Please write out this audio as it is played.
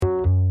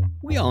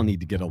We all need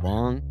to get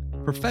along.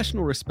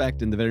 Professional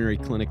respect in the veterinary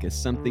clinic is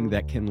something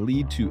that can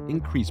lead to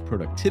increased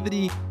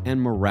productivity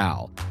and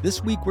morale.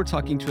 This week, we're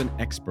talking to an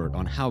expert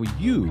on how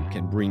you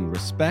can bring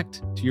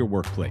respect to your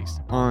workplace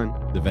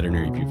on the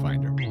Veterinary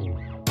Viewfinder.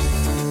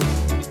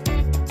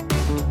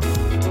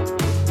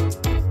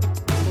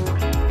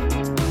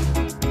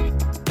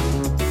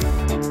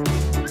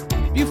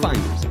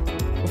 Viewfinders.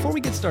 Before we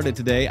get started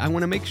today, I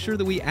want to make sure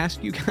that we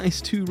ask you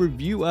guys to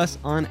review us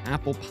on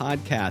Apple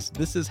Podcasts.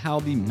 This is how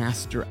the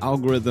master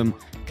algorithm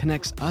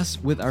connects us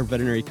with our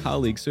veterinary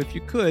colleagues. So if you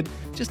could,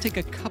 just take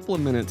a couple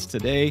of minutes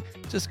today,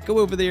 just go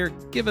over there,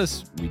 give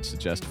us, we'd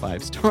suggest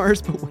 5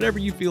 stars, but whatever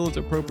you feel is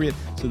appropriate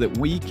so that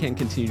we can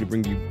continue to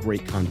bring you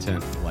great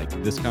content like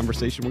this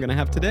conversation we're going to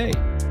have today.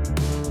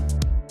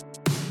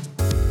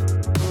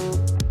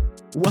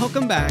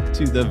 Welcome back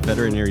to the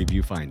Veterinary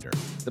Viewfinder,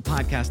 the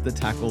podcast that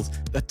tackles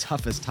the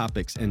toughest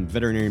topics in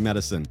veterinary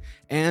medicine.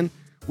 And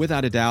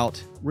without a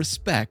doubt,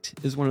 respect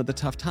is one of the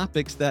tough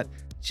topics that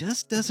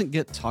just doesn't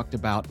get talked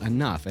about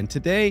enough. And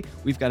today,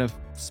 we've got a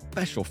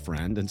special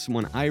friend and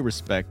someone I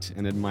respect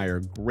and admire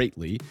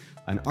greatly,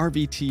 an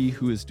RVT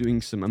who is doing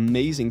some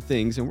amazing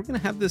things. And we're going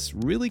to have this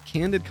really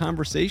candid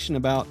conversation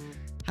about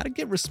how to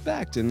get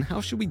respect and how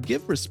should we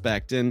give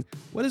respect and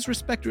what does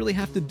respect really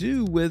have to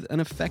do with an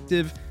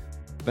effective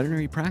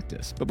veterinary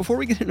practice. But before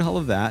we get into all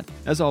of that,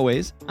 as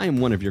always, I am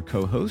one of your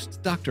co-hosts,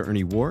 Dr.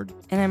 Ernie Ward.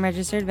 And I'm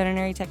registered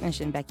veterinary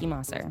technician, Becky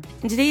Mosser.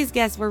 And today's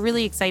guest, we're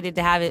really excited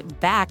to have it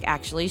back,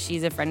 actually.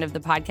 She's a friend of the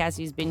podcast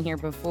who's been here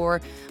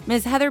before.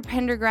 Ms. Heather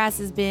Pendergrass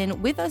has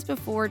been with us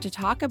before to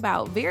talk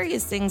about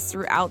various things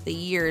throughout the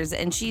years,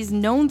 and she's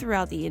known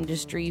throughout the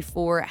industry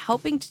for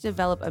helping to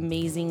develop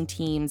amazing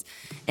teams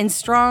and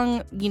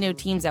strong,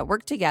 teams that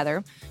work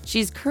together.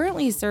 She's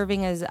currently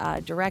serving as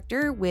a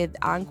director with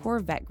Encore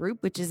Vet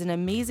Group, which is an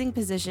amazing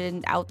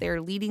position out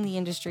there leading the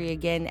industry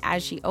again,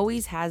 as she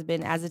always has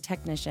been as a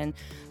technician,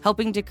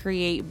 helping to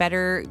create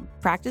better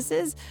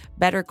practices,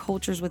 better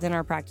cultures within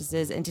our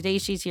practices. And today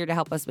she's here to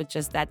help us with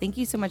just that. Thank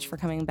you so much for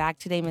coming back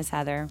today, Ms.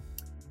 Heather.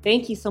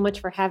 Thank you so much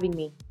for having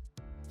me.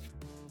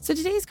 So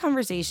today's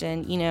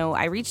conversation,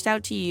 I reached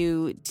out to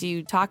you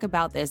to talk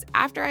about this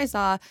after I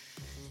saw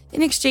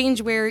an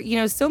exchange where,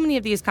 so many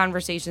of these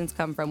conversations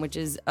come from, which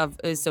is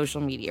social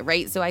media,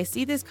 right? So I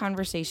see this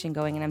conversation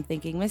going and I'm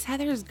thinking, Ms.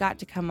 Heather's got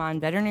to come on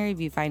Veterinary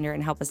Viewfinder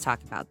and help us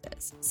talk about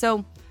this.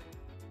 So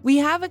we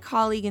have a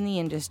colleague in the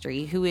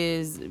industry who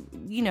is,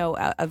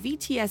 a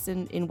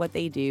VTS in what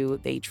they do.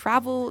 They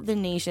travel the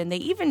nation. They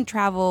even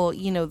travel,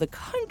 the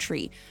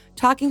country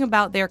talking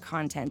about their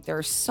content.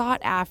 They're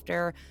sought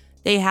after.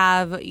 They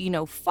have,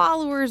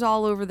 followers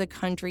all over the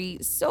country,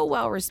 so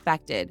well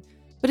respected.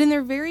 But in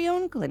their very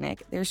own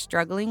clinic, they're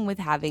struggling with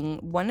having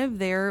one of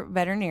their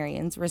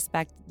veterinarians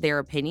respect their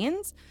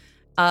opinions,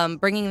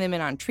 bringing them in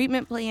on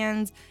treatment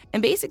plans,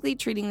 and basically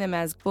treating them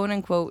as quote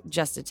unquote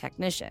just a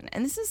technician.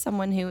 And this is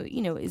someone who,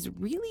 is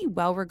really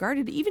well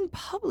regarded, even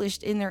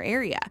published in their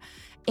area.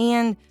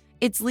 And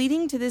it's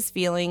leading to this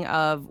feeling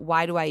of,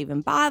 why do I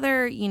even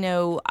bother?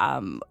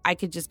 I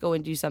could just go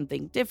and do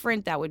something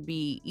different. That would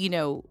be,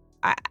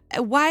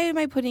 why am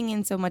I putting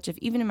in so much if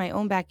even in my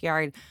own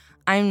backyard,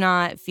 I'm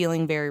not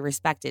feeling very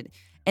respected?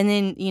 And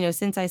then,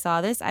 since I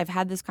saw this, I've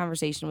had this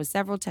conversation with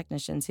several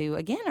technicians who,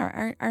 again,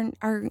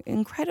 are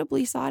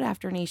incredibly sought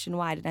after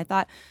nationwide. And I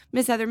thought,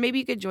 Ms. Heather, maybe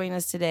you could join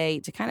us today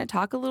to kind of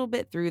talk a little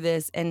bit through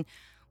this. And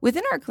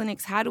within our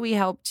clinics, how do we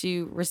help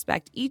to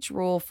respect each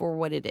role for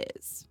what it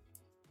is?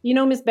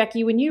 Ms.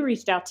 Becky, when you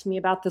reached out to me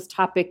about this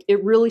topic,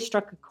 it really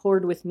struck a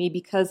chord with me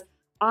because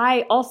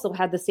I also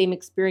had the same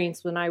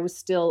experience when I was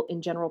still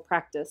in general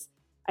practice.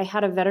 I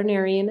had a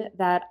veterinarian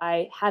that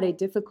I had a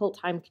difficult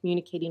time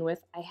communicating with.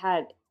 I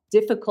had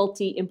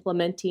difficulty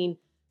implementing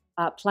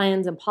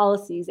plans and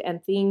policies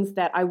and things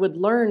that I would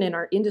learn in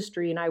our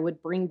industry and I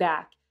would bring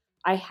back.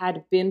 I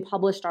had been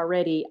published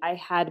already. I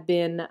had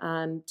been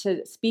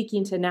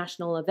speaking to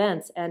national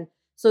events. And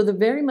so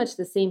very much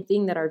the same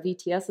thing that our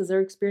VTSs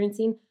are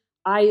experiencing,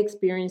 I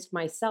experienced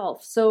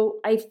myself. So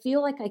I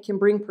feel like I can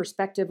bring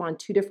perspective on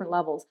 2 different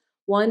levels.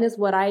 One is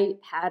what I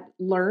had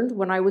learned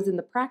when I was in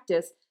the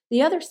practice.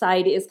 The other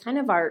side is kind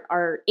of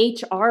our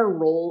HR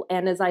role.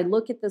 And as I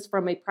look at this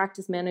from a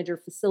practice manager,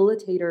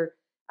 facilitator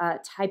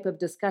type of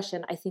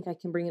discussion, I think I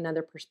can bring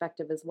another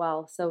perspective as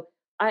well. So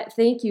I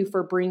thank you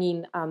for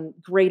bringing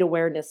great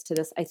awareness to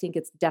this. I think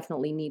it's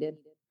definitely needed.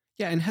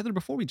 Yeah, and Heather,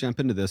 before we jump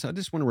into this, I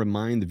just want to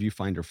remind the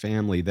Viewfinder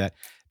family that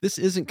this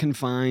isn't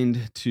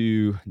confined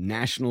to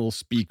national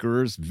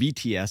speakers,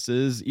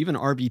 VTSs, even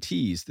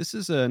RVTs. This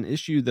is an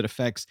issue that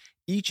affects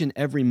each and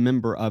every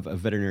member of a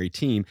veterinary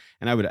team.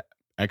 And I would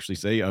actually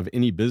say of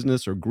any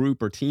business or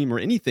group or team or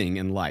anything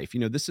in life.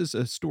 This is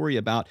a story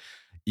about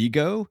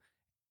ego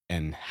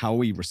and how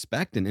we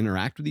respect and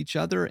interact with each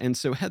other. And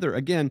so, Heather,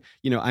 again,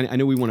 I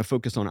know we want to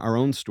focus on our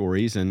own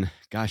stories, and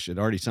gosh, it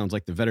already sounds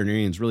like the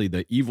veterinarian's really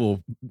the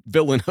evil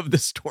villain of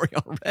this story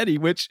already,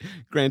 which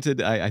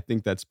granted, I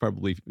think that's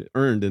probably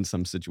earned in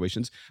some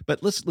situations.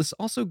 But let's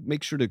also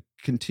make sure to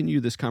continue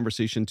this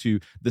conversation to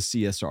the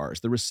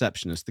CSRs, the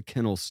receptionists, the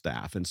kennel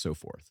staff, and so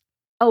forth.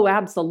 Oh,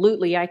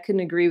 absolutely. I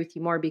couldn't agree with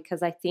you more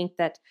because I think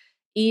that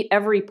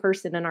every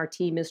person in our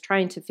team is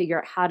trying to figure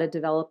out how to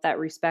develop that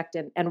respect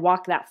and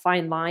walk that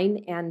fine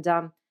line. And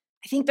I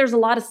think there's a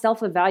lot of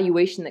self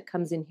evaluation that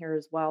comes in here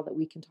as well that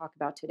we can talk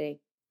about today.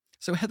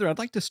 So, Heather, I'd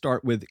like to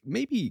start with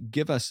maybe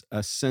give us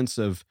a sense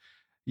of,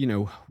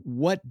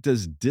 what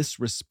does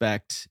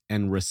disrespect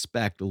and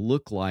respect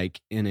look like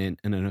in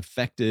an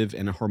effective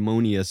and a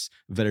harmonious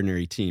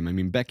veterinary team? I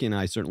mean, Becky and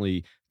I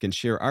certainly can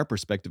share our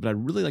perspective, but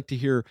I'd really like to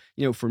hear,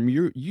 from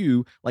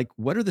you, like,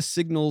 what are the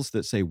signals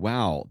that say,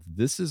 wow,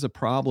 this is a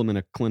problem in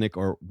a clinic,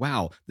 or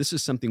wow, this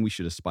is something we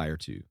should aspire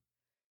to?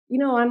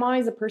 I'm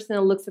always a person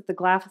that looks at the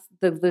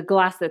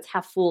glass that's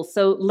half full.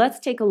 So let's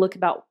take a look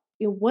about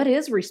what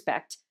is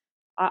respect.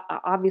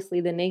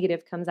 Obviously, the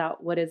negative comes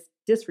out. What is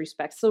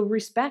disrespect? So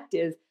respect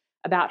is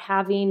about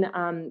having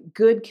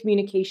good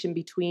communication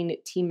between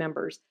team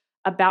members,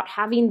 about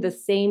having the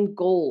same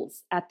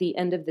goals at the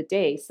end of the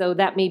day. So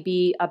that may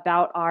be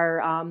about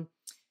our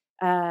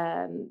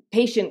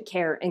patient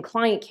care and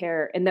client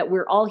care, and that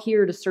we're all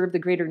here to serve the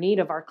greater need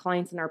of our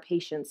clients and our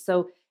patients.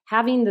 So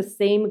having the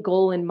same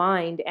goal in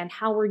mind and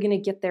how we're going to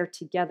get there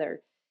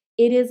together.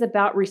 It is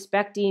about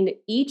respecting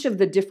each of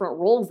the different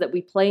roles that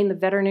we play in the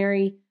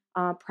veterinary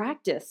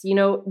practice.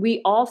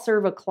 We all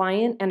serve a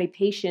client and a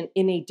patient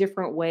in a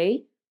different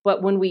way,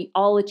 but when we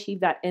all achieve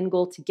that end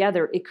goal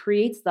together, it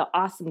creates the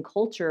awesome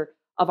culture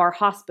of our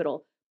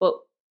hospital. But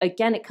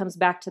again, it comes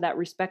back to that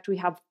respect we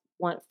have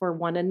for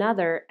one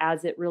another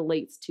as it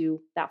relates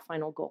to that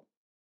final goal.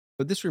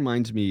 But this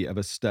reminds me of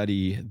a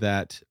study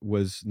that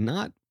was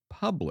not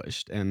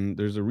published, and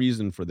there's a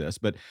reason for this,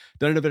 but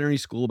done at a veterinary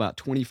school about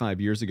 25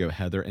 years ago,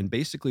 Heather. And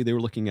basically, they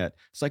were looking at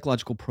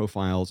psychological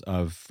profiles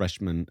of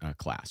freshman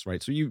class,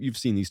 right? So you've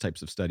seen these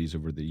types of studies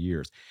over the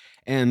years.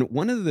 And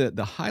one of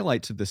the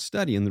highlights of this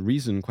study, and the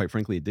reason, quite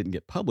frankly, it didn't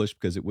get published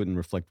because it wouldn't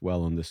reflect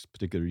well on this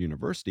particular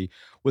university,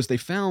 was they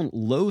found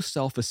low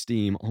self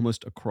esteem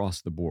almost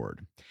across the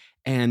board.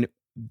 And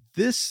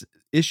this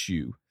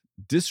issue,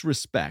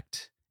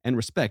 disrespect, and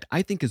respect,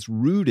 I think is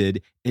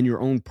rooted in your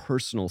own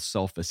personal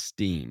self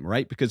esteem,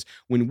 right? Because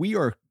when we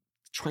are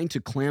trying to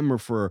clamor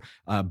for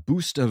a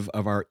boost of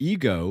our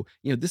ego,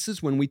 this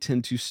is when we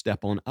tend to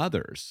step on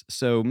others.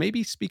 So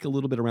maybe speak a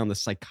little bit around the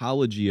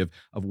psychology of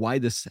why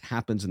this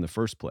happens in the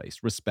first place,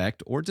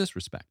 respect or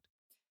disrespect.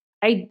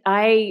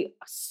 I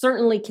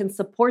certainly can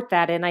support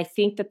that. And I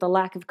think that the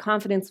lack of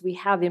confidence we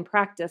have in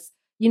practice,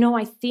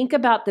 I think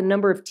about the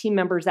number of team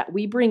members that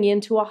we bring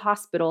into a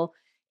hospital.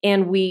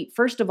 And we,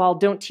 first of all,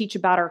 don't teach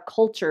about our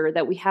culture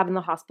that we have in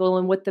the hospital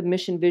and what the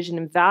mission, vision,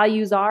 and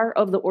values are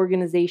of the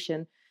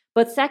organization.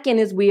 But second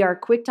is we are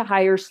quick to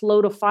hire,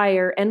 slow to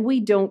fire, and we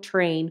don't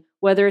train,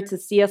 whether it's a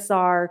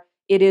CSR,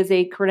 it is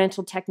a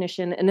credentialed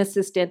technician, an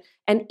assistant,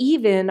 and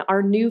even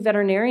our new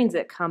veterinarians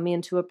that come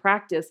into a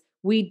practice,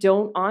 we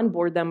don't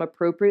onboard them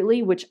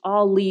appropriately, which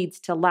all leads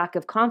to lack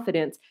of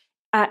confidence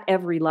at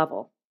every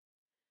level.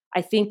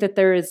 I think that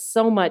there is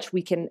so much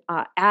we can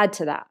add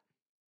to that.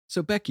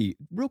 So, Becky,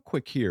 real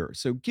quick here.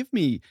 So,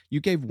 you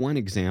gave one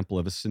example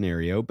of a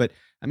scenario, but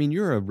I mean,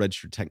 you're a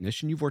registered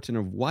technician. You've worked in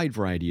a wide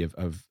variety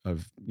of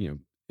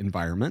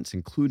environments,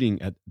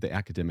 including at the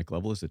academic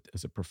level as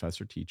a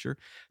professor teacher.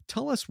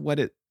 Tell us what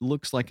it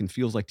looks like and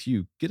feels like to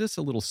you. Get us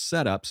a little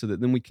setup so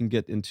that then we can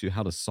get into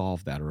how to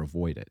solve that or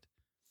avoid it.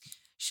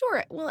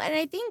 Sure. Well, and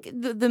I think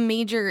the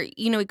major,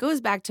 it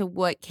goes back to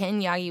what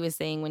Ken Yagi was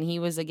saying when he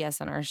was a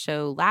guest on our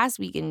show last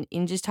week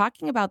in just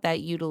talking about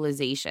that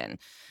utilization.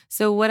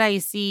 So what I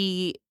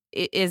see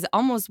is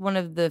almost one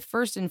of the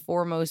first and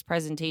foremost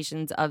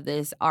presentations of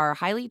this are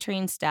highly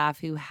trained staff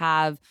who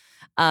have,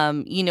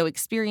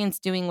 experience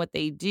doing what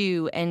they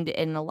do and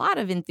a lot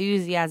of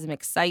enthusiasm,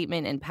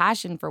 excitement, and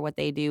passion for what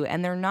they do.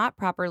 And they're not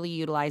properly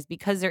utilized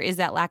because there is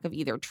that lack of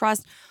either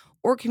trust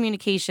or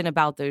communication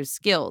about those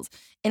skills.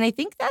 And I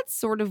think that's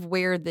sort of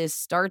where this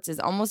starts is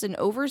almost an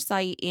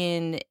oversight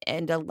in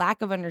and a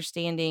lack of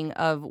understanding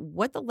of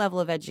what the level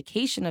of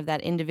education of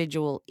that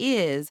individual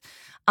is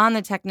on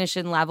the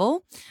technician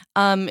level.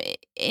 And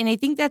I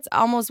think that's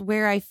almost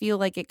where I feel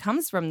like it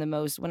comes from the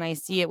most when I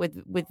see it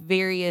with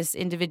various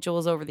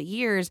individuals over the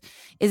years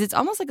is it's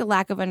almost like a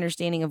lack of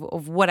understanding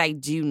of what I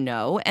do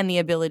know and the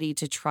ability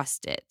to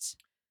trust it.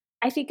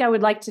 I think I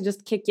would like to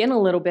just kick in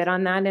a little bit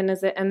on that, and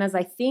as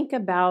I think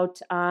about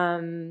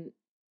our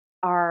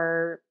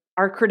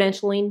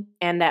credentialing,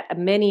 and that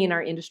many in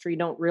our industry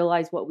don't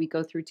realize what we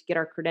go through to get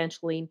our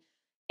credentialing,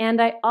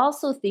 and I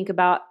also think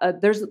about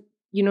there's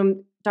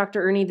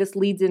Dr. Ernie, this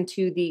leads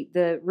into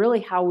the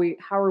really how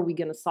are we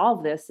going to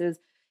solve this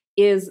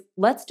is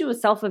let's do a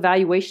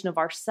self-evaluation of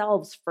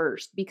ourselves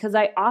first, because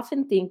I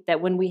often think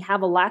that when we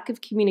have a lack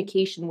of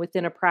communication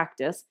within a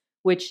practice,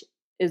 which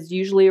is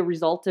usually a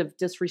result of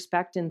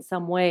disrespect in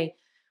some way.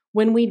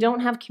 When we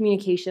don't have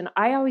communication,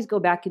 I always go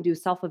back and do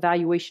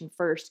self-evaluation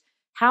first.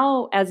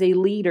 How, as a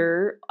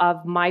leader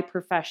of my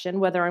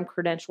profession, whether I'm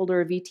credentialed or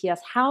a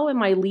VTS, how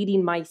am I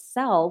leading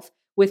myself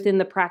within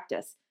the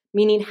practice?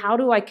 Meaning, how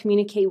do I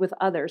communicate with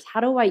others? How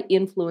do I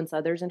influence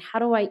others? And how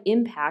do I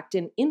impact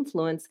and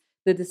influence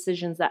the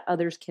decisions that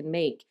others can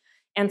make?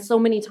 And so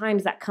many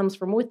times that comes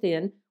from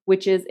within,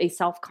 which is a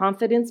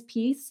self-confidence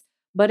piece,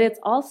 but it's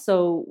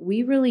also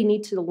we really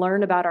need to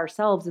learn about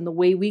ourselves and the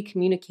way we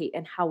communicate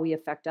and how we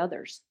affect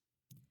others.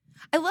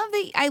 I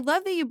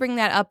love that you bring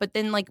that up, but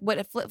then like what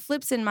it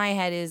flips in my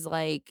head is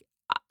like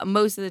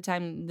most of the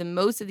time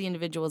most of the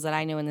individuals that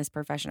I know in this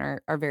profession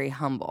are very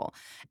humble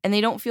and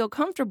they don't feel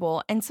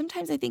comfortable, and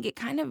sometimes I think it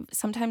kind of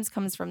sometimes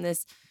comes from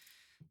this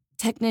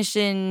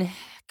technician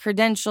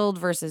credentialed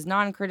versus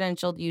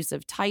non-credentialed use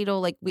of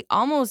title. Like we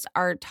almost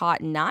are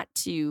taught not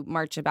to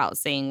march about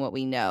saying what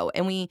we know,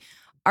 and we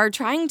are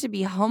trying to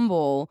be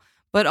humble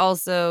but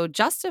also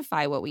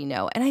justify what we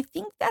know. And I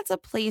think that's a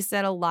place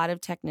that a lot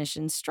of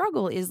technicians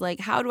struggle is like,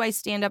 how do I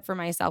stand up for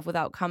myself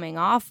without coming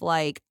off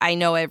like I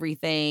know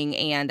everything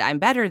and I'm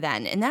better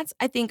than? And that's,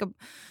 I think,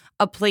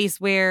 a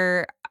place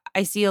where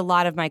I see a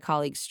lot of my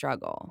colleagues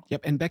struggle.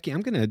 Yep. And Becky,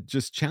 I'm going to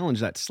just challenge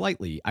that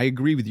slightly. I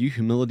agree with you.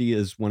 Humility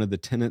is one of the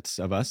tenets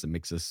of us that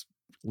makes us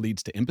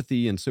leads to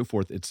empathy and so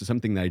forth. It's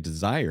something that I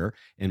desire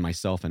in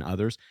myself and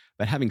others.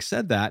 But having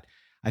said that,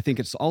 I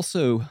think it's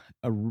also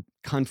a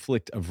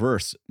conflict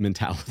averse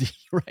mentality,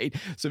 right?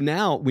 So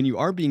now when you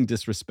are being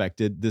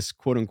disrespected, this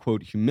quote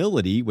unquote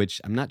humility,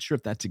 which I'm not sure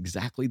if that's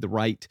exactly the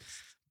right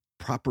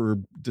proper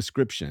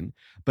description,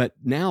 but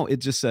now it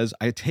just says,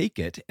 I take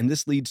it. And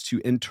this leads to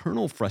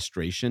internal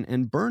frustration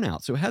and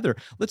burnout. So Heather,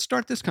 let's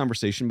start this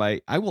conversation by,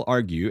 I will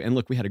argue, and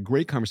look, we had a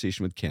great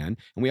conversation with Ken,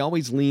 and we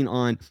always lean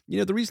on,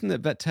 the reason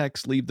that vet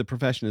techs leave the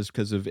profession is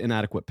because of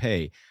inadequate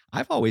pay.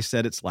 I've always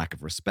said it's lack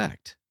of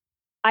respect.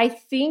 I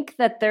think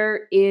that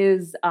there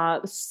is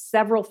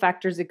several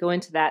factors that go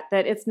into that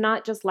it's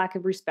not just lack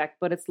of respect,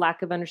 but it's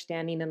lack of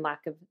understanding and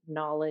lack of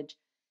knowledge.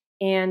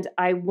 And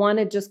I want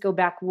to just go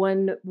back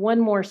one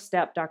more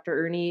step,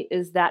 Dr. Ernie,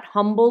 is that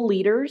humble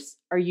leaders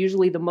are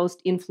usually the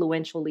most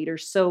influential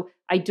leaders. So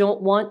I don't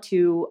want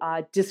to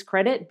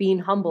discredit being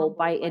humble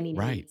by any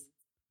means.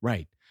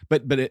 Right.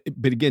 But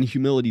again,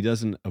 humility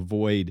doesn't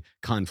avoid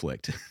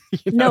conflict.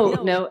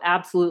 No,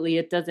 absolutely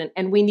it doesn't.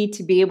 And we need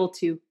to be able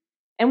to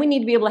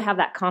have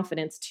that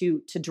confidence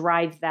to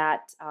drive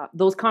that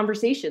those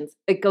conversations.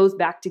 It goes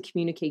back to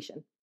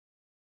communication.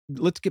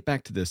 Let's get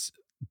back to this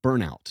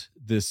burnout,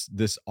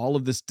 this all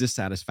of this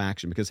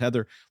dissatisfaction, because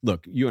Heather,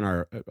 look, you and I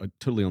are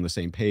totally on the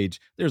same page.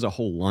 There's a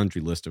whole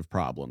laundry list of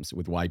problems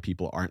with why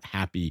people aren't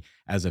happy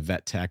as a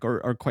vet tech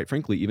or quite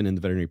frankly, even in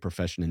the veterinary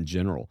profession in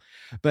general.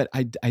 But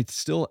I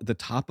still, at the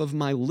top of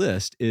my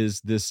list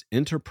is this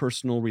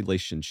interpersonal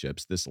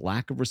relationships, this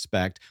lack of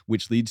respect,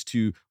 which leads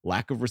to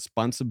lack of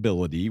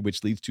responsibility,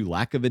 which leads to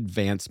lack of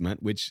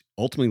advancement, which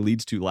ultimately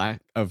leads to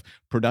lack of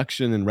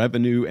production and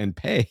revenue and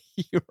pay,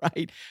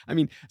 right? I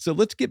mean, so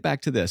let's get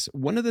back to this.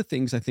 One of the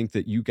things I think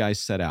that you guys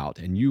set out,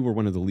 and you were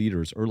one of the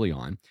leaders early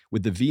on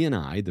with the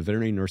VNI, the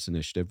Veterinary Nurse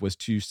Initiative, was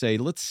to say,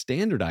 let's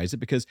standardize it,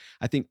 because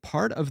I think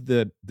part of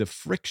the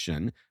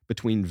friction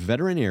between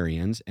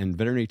veterinarians and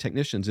veterinary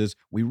technicians is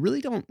we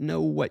really don't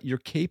know what you're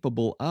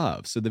capable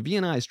of. So the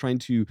VNI is trying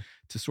to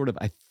sort of,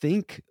 I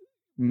think,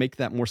 make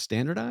that more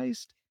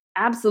standardized.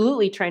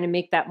 Absolutely trying to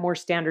make that more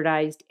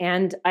standardized.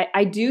 And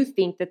I do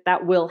think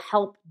that will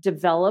help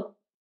develop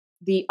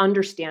the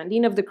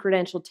understanding of the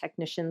credentialed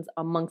technicians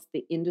amongst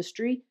the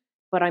industry.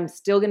 But I'm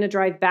still going to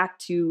drive back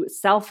to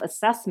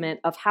self-assessment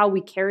of how we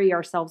carry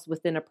ourselves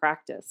within a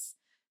practice.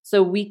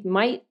 So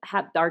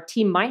our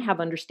team might have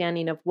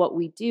understanding of what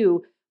we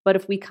do, but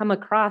if we come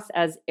across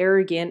as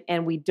arrogant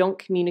and we don't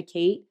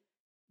communicate,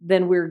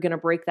 then we're going to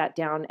break that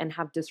down and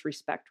have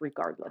disrespect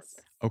regardless.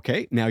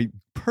 Okay, now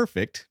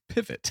perfect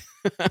pivot.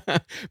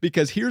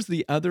 Because here's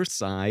the other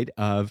side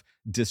of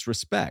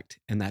disrespect,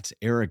 and that's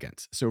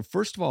arrogance. So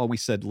first of all, we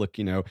said, look,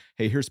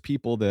 hey, here's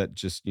people that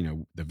just,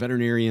 the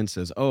veterinarian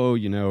says, oh,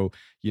 you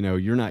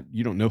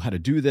don't know how to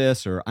do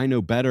this, or I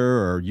know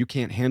better, or you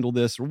can't handle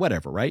this, or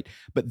whatever, right?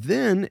 But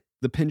then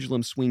the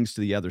pendulum swings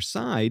to the other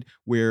side,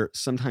 where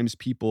sometimes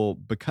people,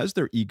 because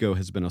their ego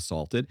has been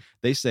assaulted,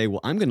 they say,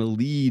 well, I'm going to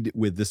lead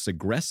with this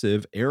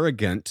aggressive,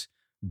 arrogant,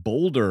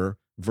 bolder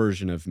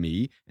version of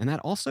me. And that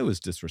also is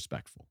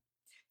disrespectful.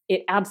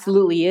 It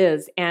absolutely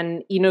is.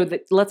 And,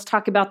 let's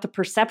talk about the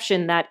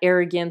perception that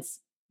arrogance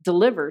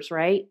delivers,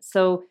 right?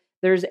 So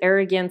there's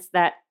arrogance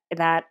that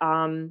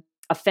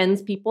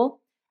offends people.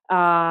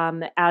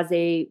 As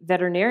a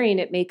veterinarian,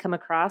 it may come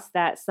across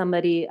that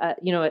somebody,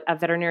 a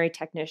veterinary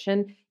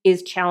technician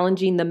is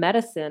challenging the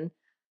medicine.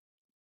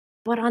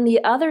 But on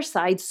the other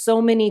side,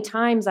 so many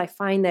times I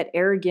find that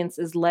arrogance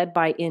is led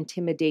by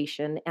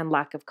intimidation and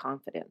lack of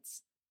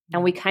confidence.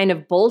 And we kind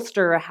of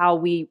bolster how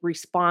we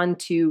respond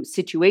to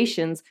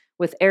situations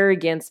with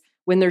arrogance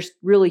when there's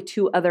really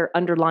two other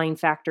underlying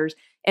factors.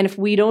 And if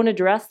we don't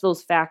address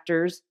those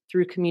factors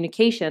through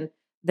communication,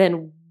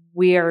 then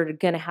we are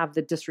going to have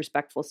the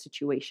disrespectful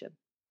situation.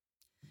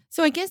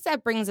 So I guess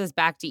that brings us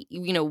back to,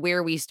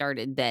 where we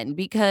started then,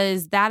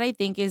 because that I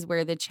think is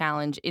where the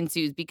challenge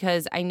ensues,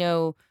 because I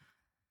know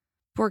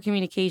poor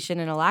communication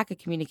and a lack of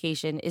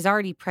communication is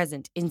already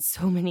present in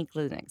so many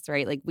clinics,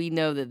 right? Like we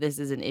know that this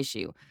is an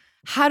issue.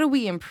 How do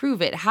we improve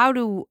it? How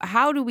do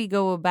we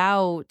go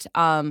about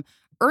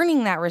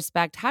earning that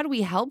respect, how do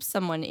we help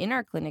someone in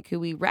our clinic who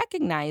we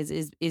recognize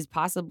is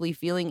possibly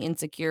feeling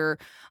insecure?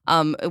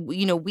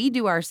 We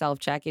do our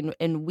self-check,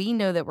 and we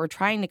know that we're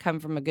trying to come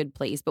from a good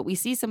place, but we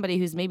see somebody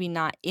who's maybe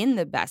not in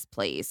the best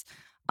place.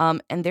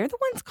 And they're the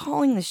ones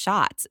calling the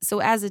shots. So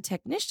as a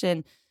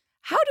technician,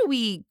 how do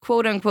we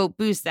quote unquote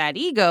boost that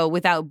ego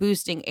without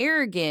boosting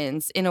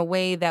arrogance in a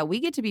way that we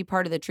get to be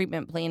part of the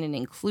treatment plan and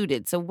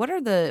included? So what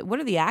are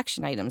the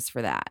action items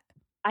for that?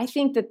 I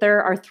think that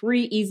there are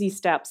 3 easy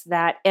steps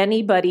that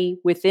anybody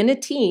within a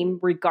team,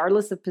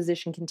 regardless of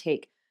position, can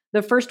take.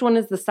 The first one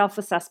is the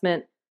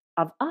self-assessment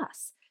of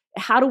us.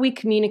 How do we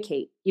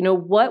communicate?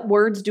 What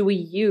words do we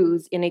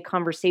use in a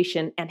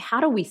conversation, and how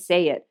do we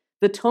say it?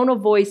 The tone of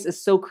voice is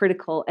so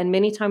critical. And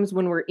many times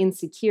when we're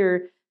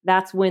insecure,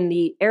 that's when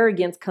the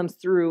arrogance comes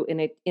through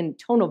in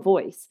tone of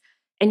voice.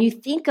 And you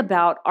think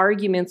about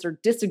arguments or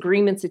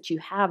disagreements that you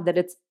have, that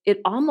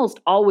it almost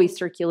always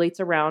circulates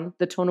around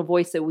the tone of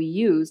voice that we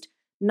used,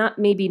 not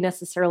maybe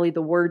necessarily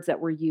the words that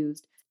were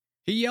used.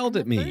 He yelled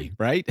at me,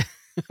 right?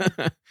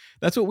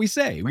 That's what we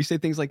say. We say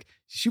things like,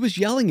 she was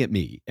yelling at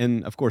me.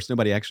 And of course,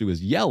 nobody actually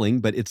was yelling,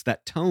 but it's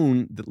that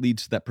tone that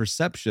leads to that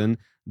perception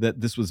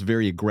that this was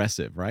very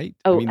aggressive, right?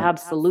 Oh,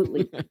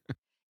 absolutely.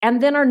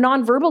 And then our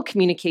nonverbal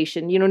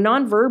communication.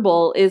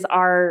 Nonverbal is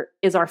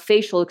our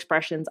facial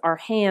expressions, our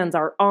hands,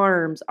 our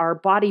arms, our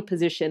body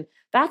position.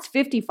 That's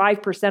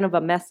 55% of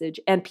a message,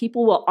 and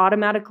people will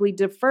automatically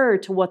defer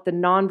to what the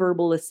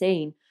nonverbal is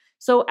saying.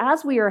 So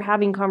as we are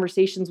having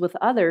conversations with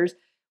others,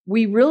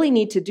 we really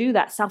need to do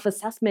that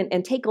self-assessment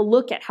and take a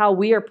look at how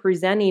we are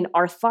presenting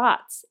our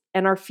thoughts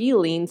and our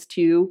feelings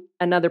to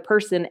another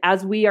person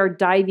as we are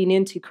diving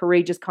into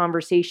courageous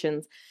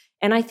conversations.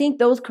 And I think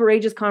those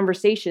courageous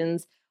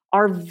conversations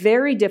are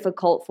very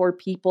difficult for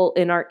people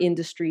in our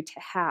industry to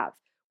have.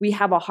 We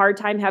have a hard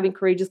time having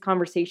courageous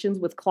conversations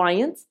with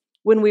clients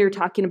when we are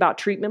talking about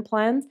treatment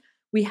plans.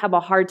 We have a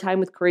hard time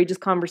with courageous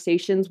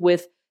conversations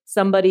with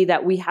somebody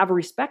that we have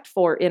respect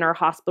for in our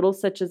hospital,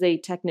 such as a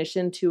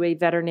technician to a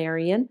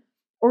veterinarian,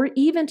 or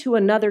even to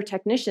another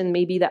technician,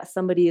 maybe that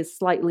somebody is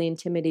slightly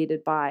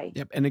intimidated by.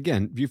 Yep. And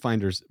again,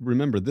 viewfinders,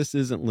 remember, this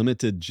isn't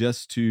limited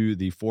just to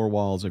the 4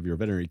 walls of your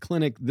veterinary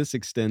clinic. This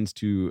extends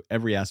to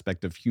every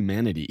aspect of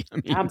humanity. I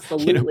mean,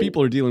 Absolutely.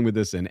 People are dealing with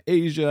this in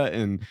Asia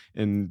and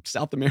in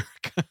South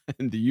America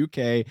and the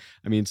UK.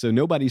 I mean, so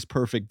nobody's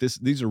perfect.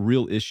 These are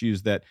real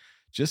issues that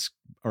just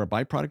are a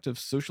byproduct of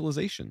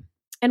socialization.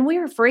 And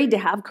we're afraid to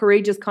have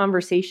courageous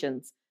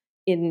conversations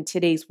in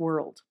today's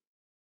world.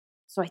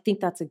 So I think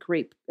that's a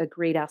great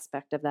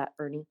aspect of that,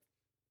 Ernie.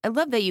 I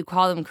love that you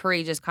call them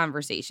courageous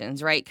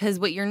conversations, right? Because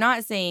what you're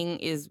not saying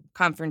is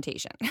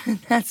confrontation.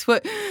 That's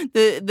what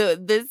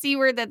the C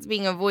word that's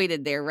being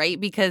avoided there, right?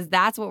 Because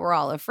that's what we're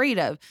all afraid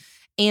of.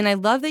 And I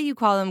love that you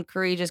call them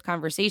courageous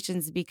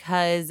conversations,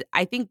 because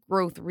I think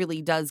growth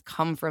really does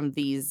come from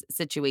these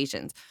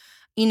situations.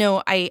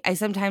 I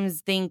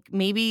sometimes think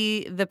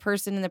maybe the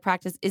person in the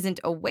practice isn't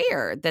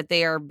aware that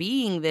they are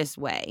being this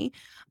way.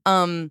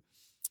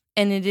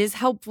 And it is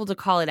helpful to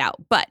call it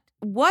out. But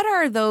what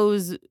are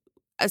those?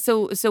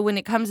 So when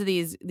it comes to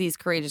these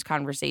courageous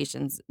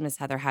conversations, Miss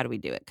Heather, how do we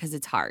do it? Because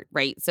it's hard,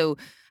 right? So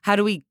how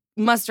do we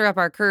muster up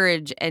our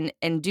courage and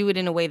do it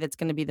in a way that's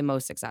going to be the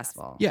most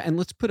successful? Yeah, and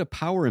let's put a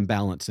power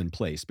imbalance in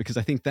place, because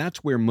I think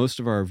that's where most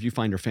of our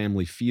viewfinder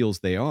family feels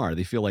they are.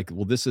 They feel like,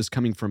 well, this is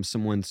coming from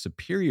someone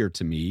superior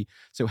to me.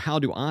 So how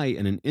do I,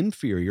 in an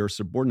inferior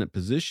subordinate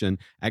position,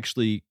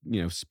 actually,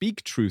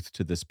 speak truth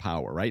to this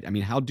power, right? I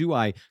mean, how do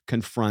I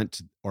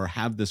confront or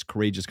have this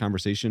courageous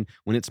conversation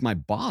when it's my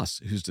boss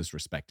who's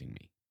disrespecting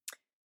me?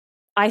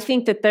 I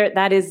think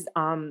that is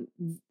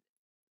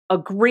a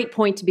great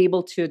point to be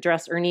able to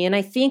address, Ernie. And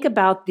I think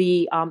about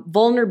the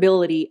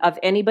vulnerability of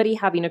anybody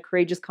having a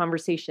courageous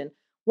conversation.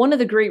 One of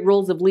the great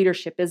rules of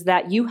leadership is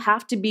that you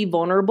have to be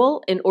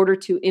vulnerable in order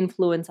to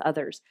influence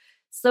others.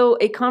 So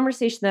a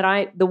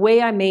conversation the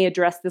way I may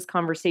address this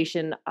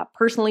conversation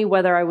personally,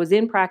 whether I was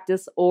in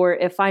practice or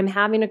if I'm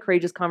having a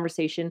courageous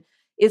conversation,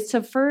 is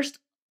to first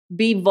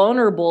be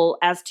vulnerable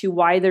as to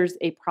why there's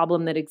a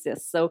problem that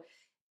exists. So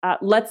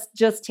let's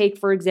just take,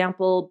 for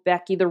example,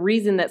 Becky, the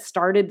reason that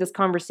started this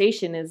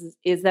conversation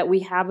is that we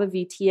have a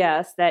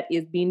VTS that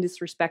is being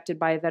disrespected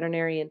by a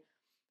veterinarian.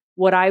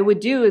 What I would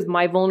do is,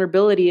 my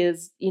vulnerability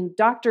is, in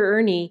Dr.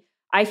 Ernie,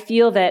 I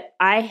feel that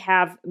I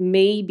have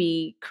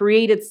maybe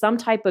created some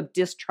type of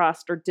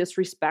distrust or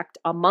disrespect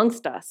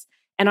amongst us.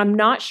 And I'm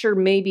not sure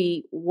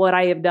maybe what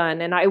I have done.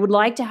 And I would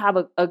like to have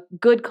a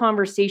good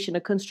conversation, a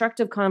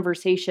constructive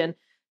conversation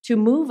to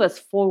move us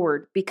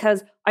forward,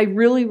 because I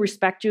really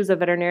respect you as a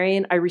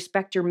veterinarian. I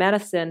respect your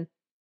medicine,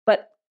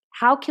 but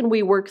how can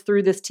we work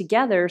through this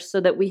together so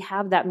that we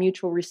have that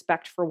mutual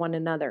respect for one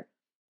another?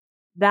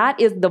 That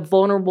is the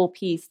vulnerable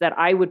piece that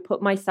I would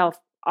put myself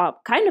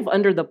kind of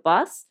under the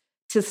bus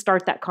to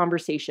start that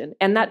conversation.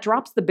 And that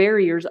drops the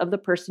barriers of the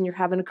person you're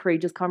having a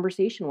courageous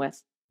conversation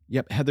with.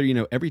 Yep.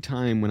 Heather, every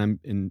time when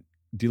I'm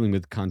dealing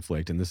with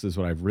conflict, and this is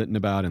what I've written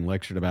about and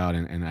lectured about,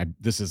 and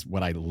this is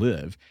what I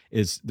live,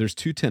 is there's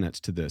 2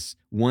 tenets to this.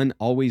 One,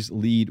 always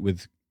lead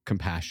with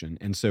compassion.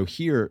 And so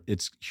here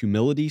it's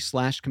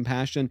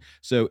humility/compassion.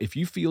 So if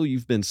you feel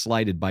you've been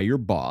slighted by your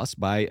boss,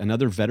 by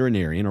another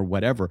veterinarian or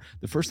whatever,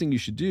 the first thing you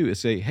should do is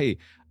say, hey,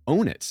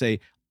 own it. Say,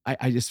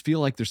 I just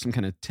feel like there's some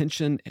kind of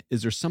tension.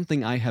 Is there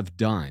something I have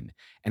done?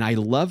 And I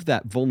love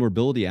that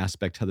vulnerability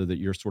aspect, Heather, that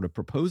you're sort of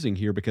proposing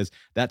here, because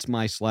that's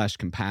my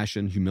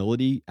 /compassion,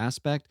 humility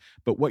aspect.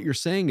 But what you're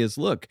saying is,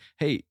 look,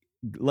 hey,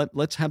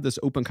 let's have this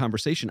open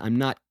conversation. I'm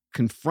not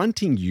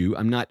confronting you.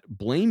 I'm not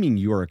blaming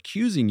you or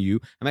accusing you.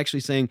 I'm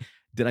actually saying,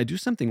 did I do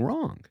something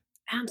wrong?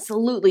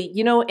 Absolutely.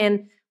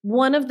 And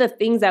one of the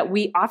things that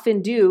we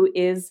often do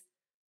is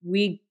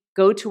we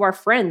go to our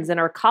friends and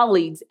our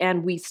colleagues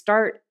and we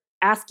start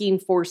asking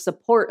for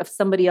support of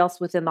somebody else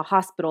within the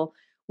hospital,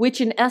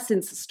 which in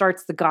essence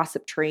starts the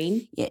gossip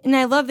train. Yeah, and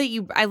I love that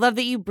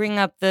you bring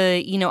up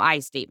the, I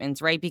statements,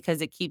 right?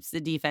 Because it keeps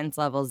the defense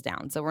levels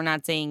down. So we're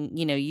not saying,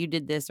 you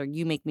did this or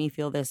you make me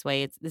feel this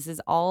way. This is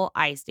all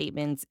I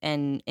statements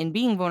and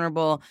being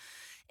vulnerable.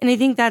 And I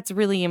think that's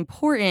really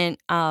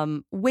important.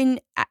 When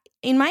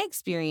in my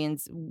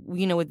experience,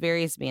 with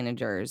various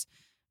managers,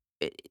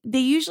 they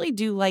usually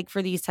do like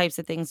for these types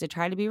of things to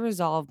try to be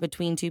resolved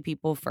between two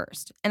people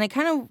first. And I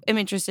kind of am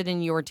interested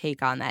in your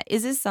take on that.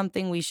 Is this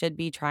something we should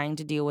be trying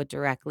to deal with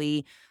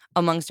directly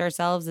amongst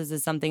ourselves? Is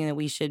this something that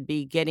we should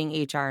be getting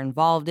HR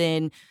involved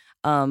in?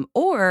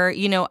 Or,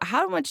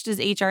 how much does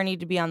HR need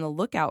to be on the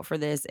lookout for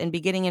this and be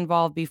getting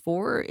involved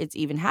before it's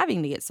even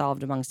having to get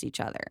solved amongst each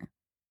other?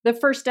 The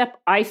first step,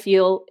 I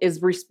feel,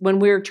 is when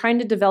we're trying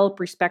to develop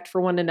respect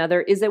for one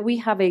another, is that we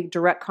have a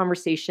direct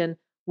conversation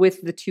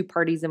with the two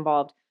parties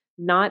involved.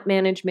 Not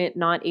management,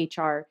 not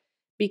HR.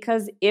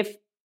 Because if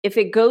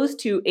it goes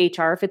to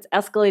HR, if it's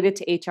escalated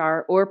to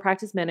HR or a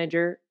practice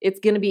manager,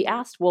 it's going to be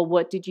asked, well,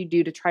 what did you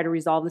do to try to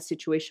resolve the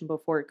situation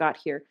before it got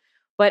here?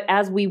 But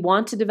as we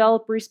want to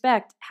develop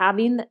respect,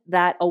 having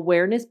that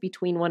awareness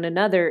between one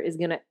another is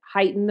going to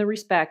heighten the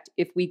respect.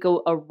 If we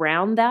go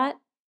around that,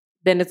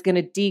 then it's going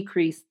to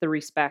decrease the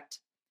respect.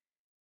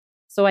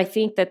 So I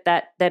think that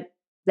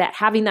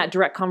having that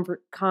direct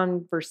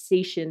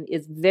conversation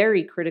is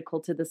very critical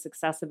to the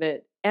success of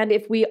it. And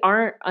if we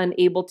aren't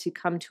unable to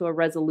come to a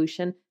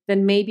resolution,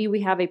 then maybe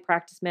we have a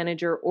practice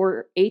manager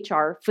or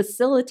HR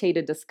facilitate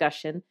a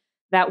discussion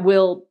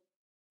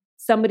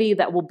somebody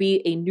that will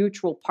be a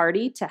neutral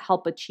party to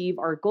help achieve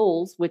our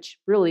goals, which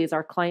really is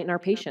our client and our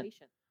patient.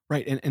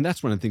 Right. And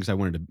that's one of the things I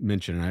wanted to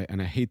mention.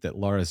 And I hate that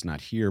Laura's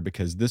not here,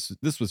 because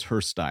this was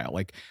her style.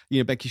 Like,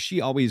 Becky, she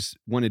always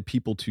wanted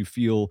people to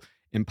feel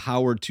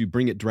empowered to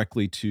bring it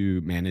directly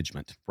to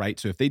management, right?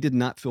 So if they did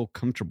not feel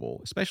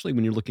comfortable, especially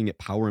when you're looking at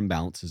power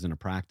imbalances in a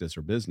practice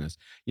or business,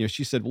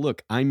 she said, well,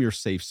 look, I'm your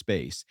safe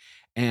space.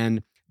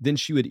 And then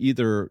she would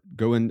either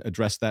go and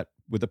address that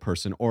with a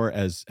person, or,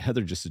 as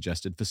Heather just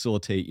suggested,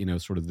 facilitate,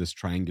 sort of this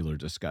triangular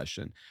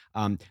discussion.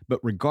 But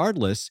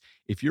regardless,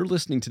 if you're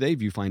listening today,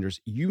 viewfinders,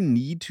 you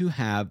need to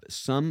have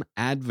some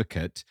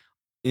advocate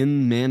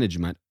in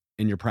management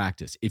in your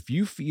practice. If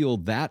you feel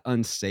that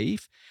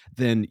unsafe,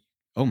 then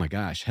oh my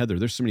gosh, Heather,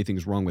 there's so many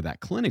things wrong with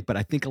that clinic. But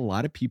I think a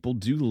lot of people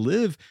do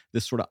live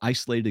this sort of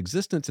isolated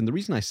existence. And the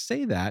reason I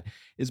say that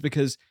is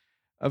because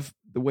of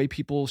the way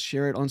people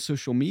share it on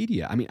social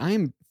media. I mean, I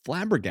am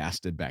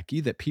flabbergasted,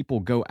 Becky, that people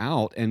go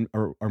out and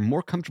are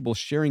more comfortable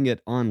sharing it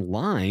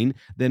online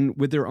than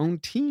with their own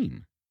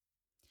team.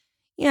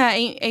 Yeah,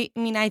 I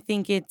mean, I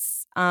think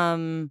it's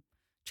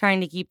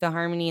trying to keep the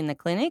harmony in the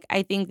clinic.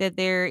 I think that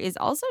there is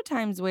also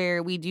times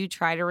where we do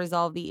try to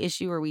resolve the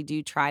issue, or we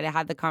do try to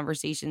have the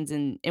conversations,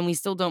 and we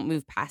still don't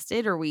move past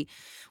it, or we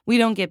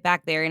don't get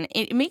back there. And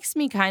it makes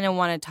me kind of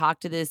want to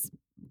talk to this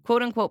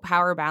quote unquote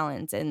power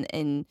balance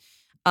and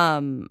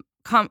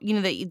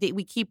that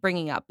we keep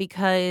bringing up,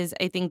 because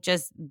I think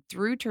just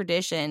through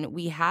tradition,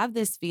 we have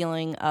this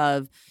feeling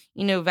of,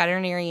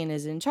 veterinarian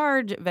is in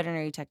charge,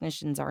 veterinary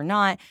technicians are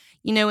not,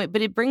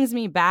 but it brings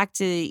me back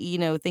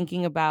to,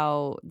 thinking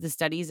about the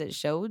studies that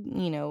showed,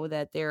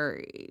 that there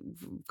are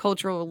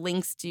cultural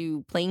links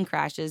to plane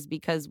crashes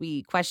because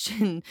we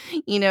question,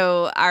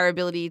 our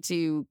ability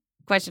to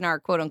question our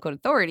quote unquote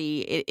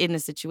authority in a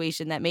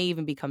situation that may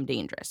even become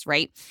dangerous,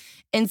 right?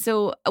 And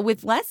so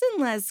with less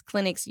and less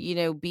clinics,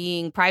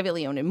 being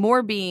privately owned and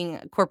more being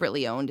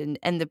corporately owned,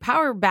 and the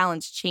power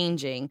balance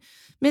changing,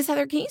 Ms.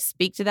 Heather, can you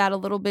speak to that a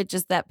little bit?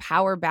 Just that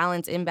power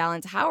balance,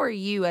 imbalance. How are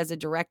you as a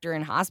director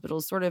in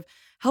hospitals sort of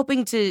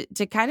helping to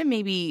kind of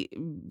maybe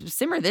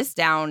simmer this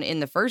down in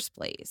the first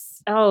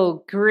place?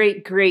 Oh,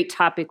 great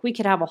topic. We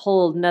could have a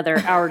whole another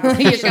hour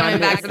discussion. You're coming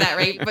back to that,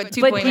 right? But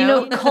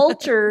 2.0. But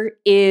culture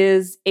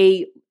is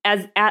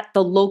as at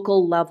the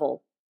local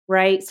level,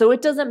 right? So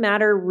it doesn't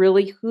matter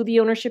really who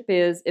the ownership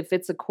is, if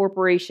it's a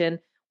corporation.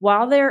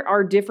 While there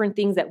are different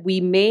things that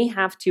we may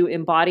have to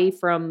embody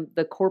from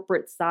the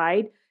corporate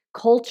side,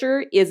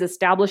 culture is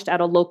established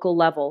at a local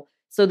level.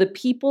 So the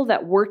people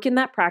that work in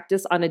that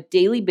practice on a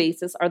daily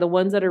basis are the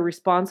ones that are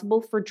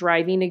responsible for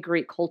driving a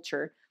great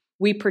culture.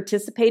 We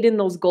participate in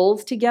those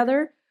goals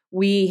together.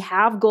 We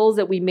have goals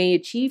that we may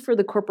achieve for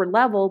the corporate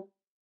level,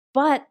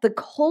 but the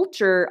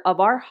culture of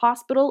our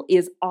hospital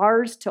is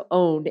ours to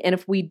own. And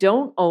if we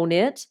don't own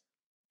it,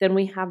 then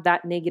we have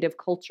that negative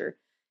culture.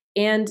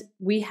 And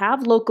we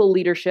have local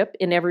leadership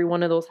in every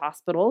one of those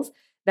hospitals.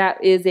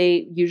 That is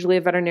usually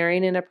a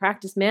veterinarian and a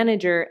practice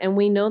manager. And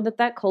we know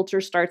that culture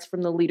starts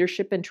from the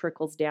leadership and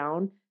trickles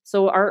down.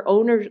 So our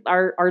owners,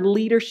 our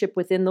leadership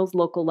within those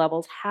local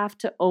levels have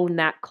to own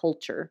that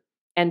culture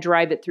and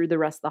drive it through the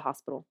rest of the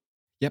hospital.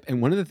 Yep.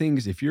 And one of the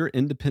things, if you're an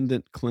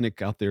independent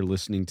clinic out there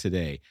listening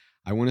today,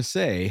 I want to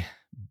say,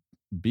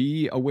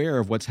 be aware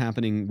of what's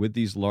happening with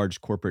these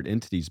large corporate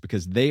entities,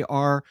 because they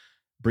are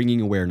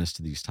bringing awareness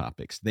to these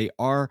topics. They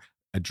are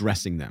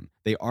addressing them.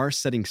 They are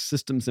setting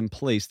systems in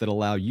place that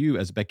allow you,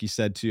 as Becky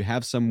said, to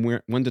have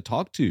someone to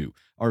talk to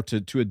or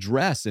to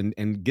address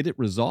and get it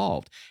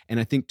resolved. And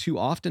I think too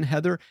often,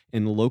 Heather,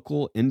 in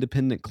local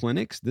independent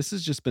clinics, this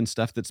has just been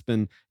stuff that's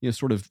been,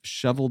 sort of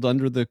shoveled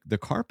under the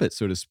carpet,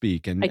 so to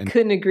speak. And I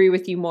couldn't agree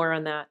with you more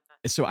on that.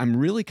 So I'm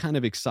really kind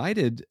of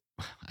excited.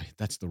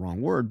 That's the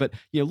wrong word, but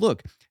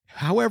look,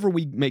 however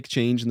we make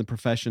change in the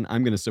profession,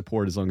 I'm going to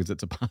support as long as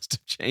it's a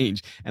positive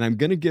change. And I'm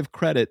going to give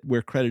credit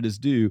where credit is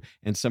due.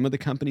 And some of the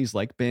companies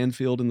like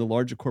Banfield and the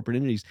larger corporate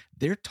entities,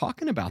 they're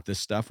talking about this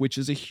stuff, which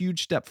is a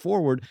huge step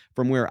forward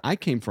from where I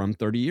came from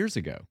 30 years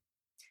ago.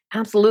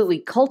 Absolutely.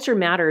 Culture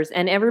matters.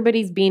 And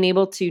everybody's being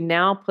able to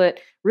now put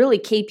really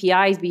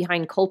KPIs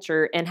behind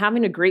culture, and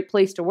having a great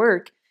place to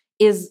work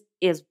is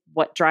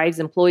what drives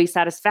employee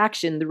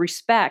satisfaction, the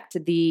respect,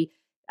 the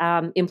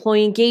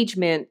employee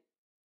engagement,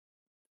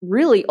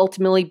 really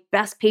ultimately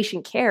best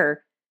patient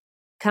care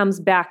comes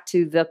back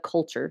to the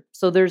culture.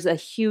 So there's a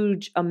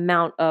huge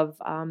amount of,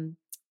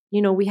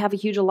 we have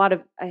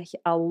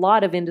a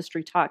lot of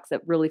industry talks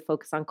that really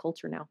focus on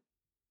culture now.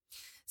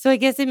 So I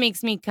guess it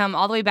makes me come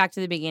all the way back to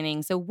the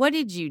beginning. So what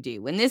did you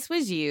do when this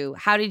was you?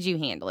 How did you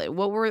handle it?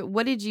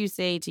 What did you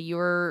say to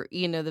your,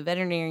 the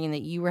veterinarian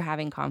that you were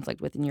having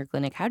conflict with in your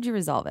clinic? How did you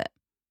resolve it?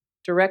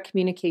 Direct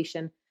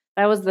communication.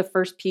 That was the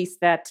first piece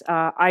that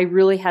I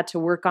really had to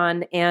work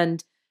on,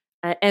 and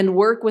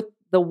work with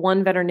the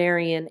one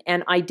veterinarian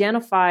and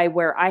identify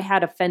where I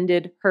had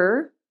offended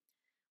her.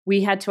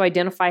 We had to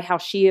identify how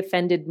she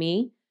offended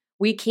me.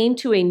 We came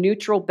to a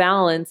neutral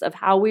balance of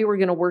how we were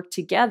going to work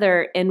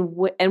together,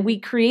 and we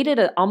created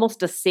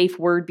almost a safe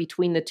word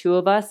between the two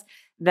of us,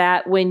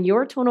 that when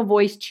your tone of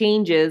voice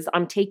changes,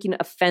 I'm taking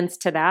offense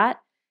to that.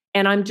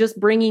 And I'm just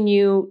bringing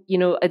you,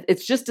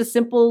 it's just a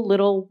simple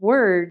little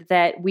word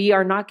that we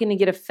are not going to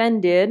get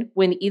offended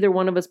when either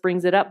one of us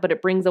brings it up, but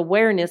it brings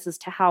awareness as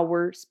to how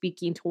we're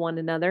speaking to one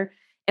another.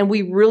 And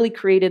we really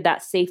created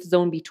that safe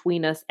zone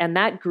between us. And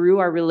that grew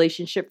our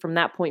relationship from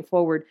that point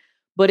forward.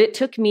 But it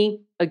took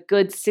me a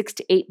good 6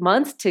 to 8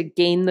 months to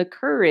gain the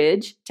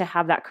courage to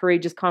have that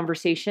courageous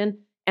conversation.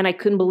 And I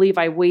couldn't believe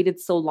I waited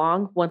so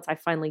long once I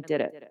finally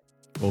did it.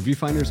 Well,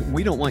 Viewfinders,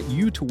 we don't want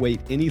you to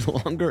wait any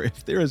longer.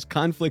 If there is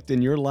conflict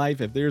in your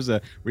life, if there's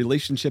a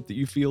relationship that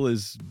you feel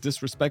is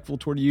disrespectful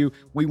toward you,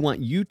 we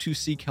want you to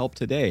seek help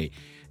today.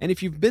 And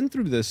if you've been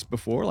through this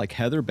before, like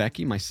Heather,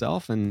 Becky,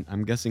 myself, and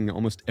I'm guessing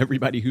almost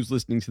everybody who's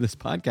listening to this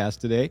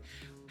podcast today,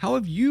 how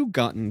have you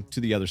gotten to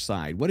the other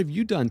side? What have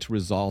you done to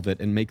resolve it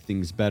and make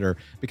things better?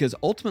 Because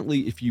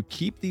ultimately, if you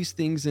keep these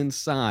things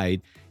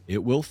inside,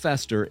 it will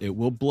fester, it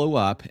will blow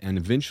up, and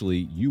eventually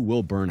you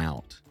will burn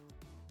out.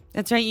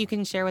 That's right. You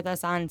can share with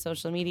us on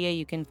social media.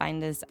 You can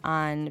find us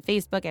on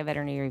Facebook at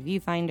Veterinary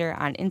Viewfinder,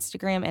 on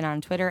Instagram, and on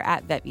Twitter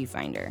at Vet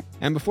Viewfinder.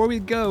 And before we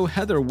go,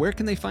 Heather, where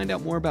can they find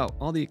out more about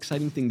all the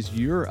exciting things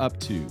you're up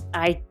to?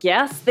 I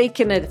guess they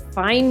can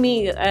find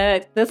me.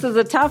 This is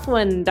a tough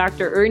one,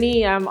 Dr.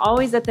 Ernie. I'm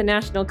always at the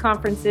national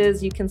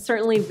conferences. You can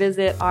certainly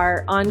visit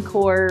our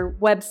Encore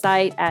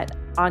website at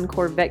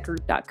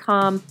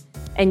encorevetgroup.com.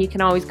 And you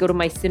can always go to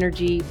my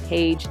Synergy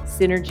page,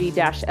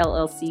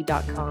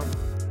 synergy-llc.com.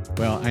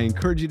 Well, I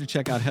encourage you to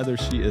check out Heather.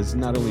 She is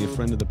not only a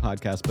friend of the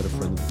podcast, but a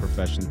friend of the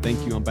profession.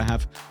 Thank you on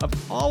behalf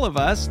of all of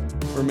us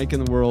for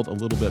making the world a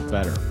little bit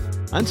better.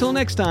 Until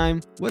next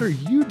time, what are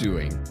you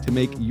doing to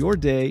make your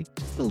day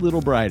just a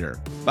little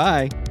brighter?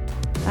 Bye.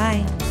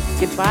 Bye.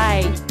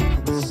 Goodbye.